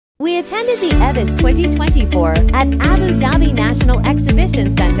We attended the EBIS 2024 at Abu Dhabi National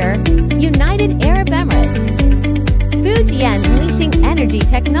Exhibition Center, United Arab Emirates. Fujian Leisheng Energy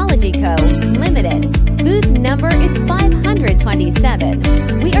Technology Co., Limited. Booth number is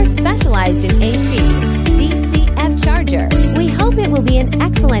 527. We are specialized in AC, DC-F charger. We hope it will be an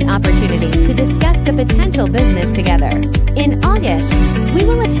excellent opportunity to discuss the potential business together. In August, we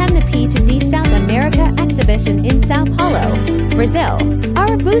will attend the P2D South America Exhibition in Sao Paulo, Brazil.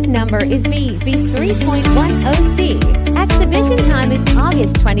 Our booth number is BB3.10C. Exhibition time is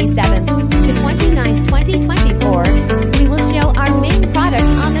August 27th to 29th, 2024. We will show our main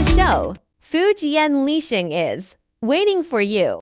products on the show. Fujian Leisheng is waiting for you.